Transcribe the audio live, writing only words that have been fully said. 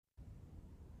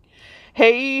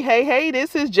Hey, hey, hey,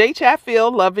 this is Jay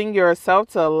Chatfield, loving yourself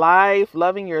to life,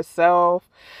 loving yourself.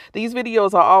 These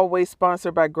videos are always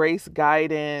sponsored by Grace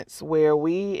Guidance, where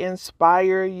we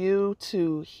inspire you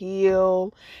to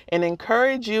heal and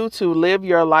encourage you to live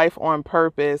your life on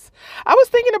purpose. I was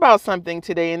thinking about something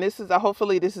today, and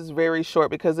hopefully this is very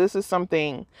short because this is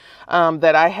something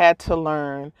that I had to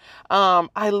learn.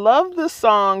 I love the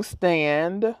song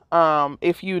Stand,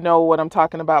 if you know what I'm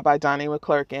talking about, by Donnie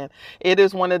McClurkin. It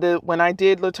is when I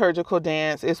did liturgical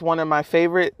dance, it's one of my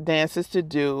favorite dances to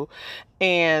do.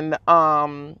 And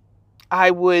I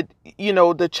would,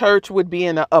 the church would be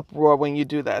in an uproar when you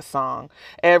do that song.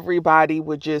 Everybody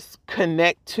would just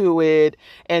connect to it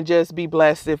and just be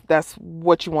blessed, if that's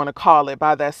what you want to call it,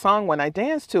 by that song when I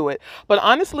danced to it. But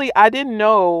honestly, I didn't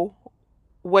know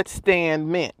what stand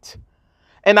meant.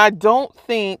 And I don't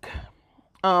think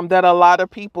that a lot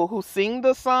of people who sing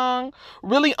the song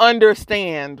really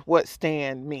understand what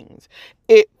stand means.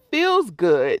 It feels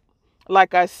good,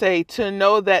 like I say, to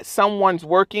know that someone's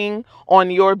working on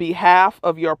your behalf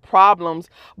of your problems,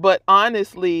 but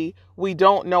honestly, we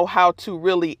don't know how to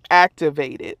really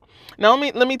activate it. Now,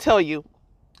 let me tell you,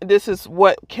 this is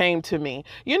what came to me.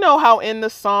 You know how in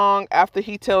the song, after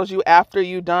he tells you, after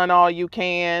you done all you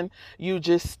can, you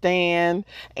just stand,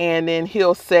 and then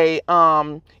he'll say,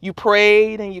 you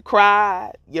prayed and you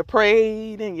cried, you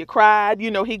prayed and you cried.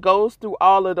 He goes through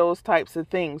all of those types of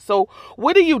things. So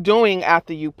what are you doing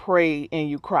after you pray and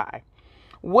you cry?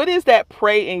 What is that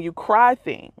pray and you cry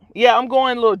thing? Yeah, I'm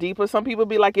going a little deeper. Some people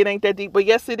be like, it ain't that deep. But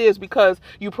yes, it is, because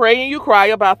you pray and you cry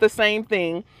about the same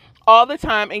thing all the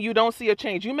time and you don't see a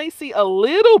change. You may see a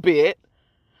little bit,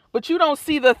 but you don't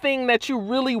see the thing that you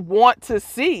really want to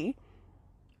see.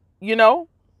 You know,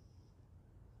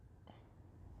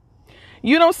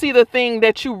 you don't see the thing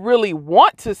that you really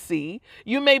want to see.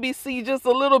 You maybe see just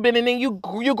a little bit, and then you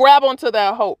grab onto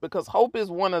that hope, because hope is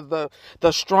one of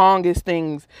the strongest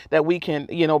things that we can,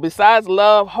 besides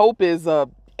love. Hope is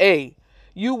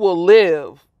you will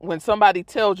live when somebody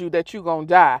tells you that you're going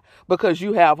to die, because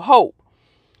you have hope.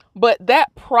 But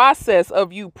that process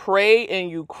of you pray and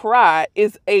you cry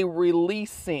is a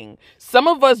releasing. Some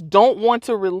of us don't want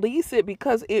to release it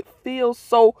because it feels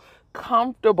so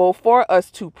comfortable for us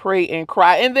to pray and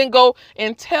cry and then go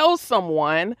and tell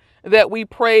someone that we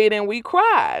prayed and we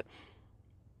cried.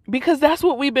 Because that's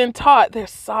what we've been taught. There's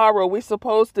sorrow. We're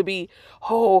supposed to be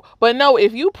whole. But no,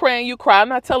 if you pray and you cry, I'm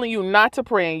not telling you not to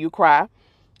pray and you cry.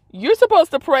 You're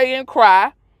supposed to pray and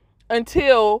cry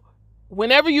until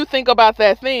whenever you think about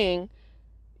that thing,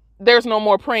 there's no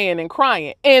more praying and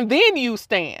crying. And then you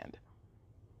stand.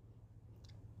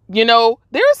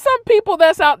 There's some people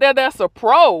that's out there that's a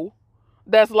pro,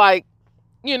 that's like,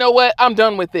 you know what, I'm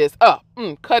done with this.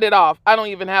 Cut it off. I don't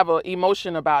even have an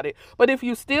emotion about it. But if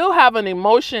you still have an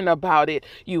emotion about it,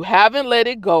 you haven't let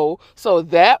it go. So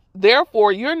that,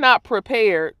 therefore, you're not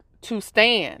prepared to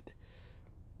stand.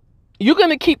 You're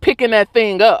going to keep picking that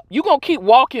thing up. You're going to keep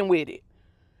walking with it.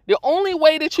 The only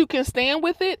way that you can stand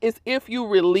with it is if you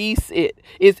release it,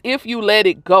 is if you let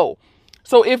it go.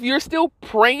 So if you're still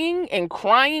praying and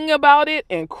crying about it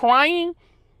and crying,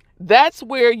 that's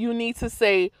where you need to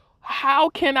say, how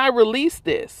can I release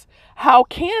this? How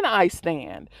can I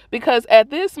stand? Because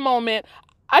at this moment,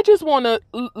 I just want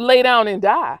to lay down and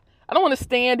die. I don't want to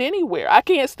stand anywhere. I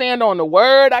can't stand on the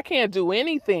word. I can't do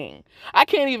anything. I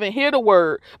can't even hear the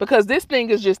word, because this thing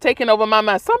is just taking over my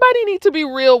mind. Somebody needs to be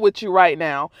real with you right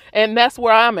now. And that's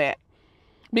where I'm at,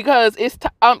 because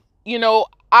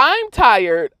I'm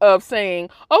tired of saying,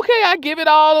 okay, I give it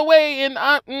all away.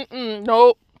 And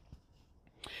nope.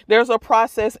 There's a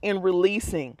process in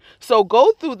releasing. So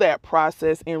go through that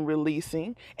process in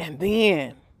releasing, and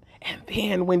then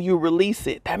when you release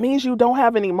it, that means you don't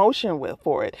have an emotion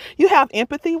for it. You have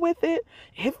empathy with it.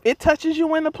 If it touches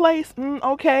you in a place,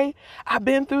 okay, I've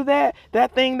been through that.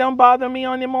 That thing don't bother me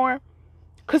anymore.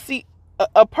 Because see,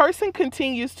 a person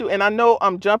continues to, and I know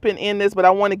I'm jumping in this, but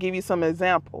I want to give you some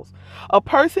examples. A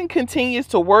person continues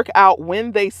to work out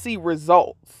when they see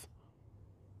results.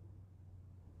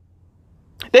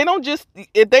 They don't just,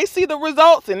 if they see the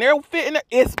results and they're fitting it,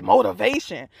 it's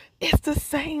motivation. It's the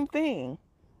same thing.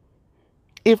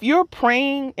 If you're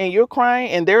praying and you're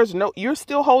crying and you're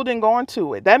still holding on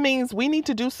to it, that means we need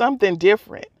to do something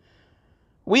different.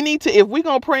 We need to, if we're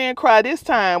going to pray and cry this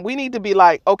time, we need to be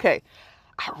like, okay,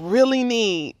 I really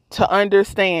need to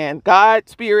understand. God,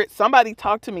 Spirit, somebody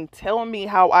talk to me. Tell me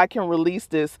how I can release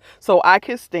this so I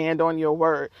can stand on your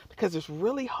word. Because it's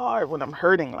really hard when I'm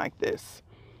hurting like this.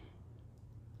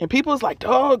 And people's like,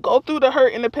 oh, go through the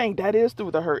hurt and the pain. That is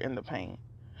through the hurt and the pain.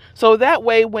 So that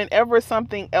way, whenever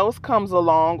something else comes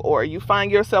along or you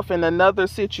find yourself in another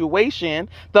situation,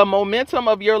 the momentum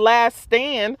of your last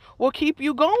stand will keep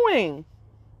you going.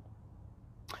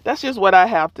 That's just what I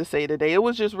have to say today. It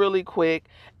was just really quick.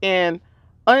 And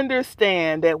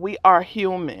understand that we are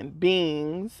human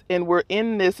beings and we're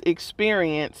in this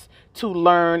experience to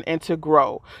learn and to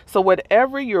grow. So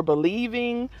whatever you're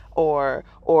believing or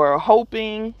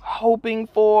hoping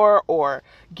for or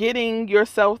getting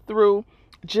yourself through,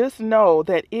 just know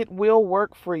that it will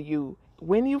work for you.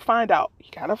 When you find out, you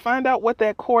got to find out what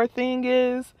that core thing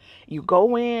is. You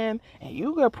go in and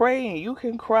you can pray and you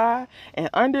can cry and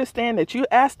understand that you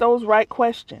ask those right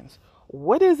questions.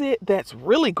 What is it that's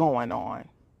really going on?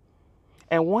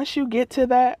 And once you get to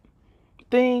that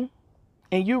thing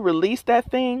and you release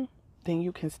that thing, then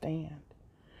you can stand.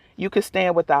 You can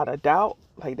stand without a doubt.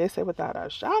 Like they say, without a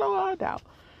shadow of a doubt.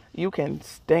 You can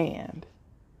stand.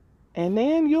 And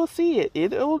then you'll see it.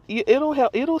 It'll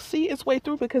help. It'll see its way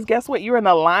through because guess what? You're in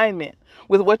alignment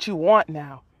with what you want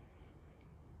now.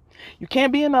 You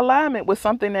can't be in alignment with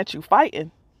something that you're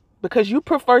fighting because you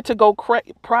prefer to go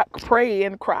pray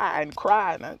and cry.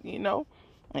 You know.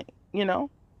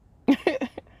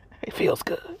 It feels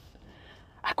good.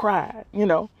 I cried,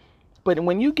 But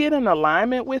when you get in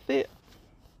alignment with it,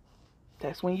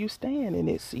 that's when you stand and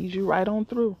it sees you right on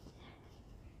through.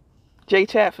 Jay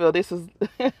Chatfield, this is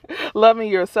Loving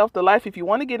Yourself to Life. If you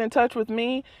want to get in touch with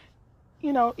me,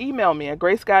 email me at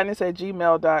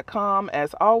graceguidance@gmail.com.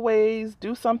 As always,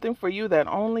 do something for you that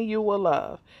only you will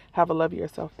love. Have a love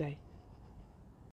yourself day.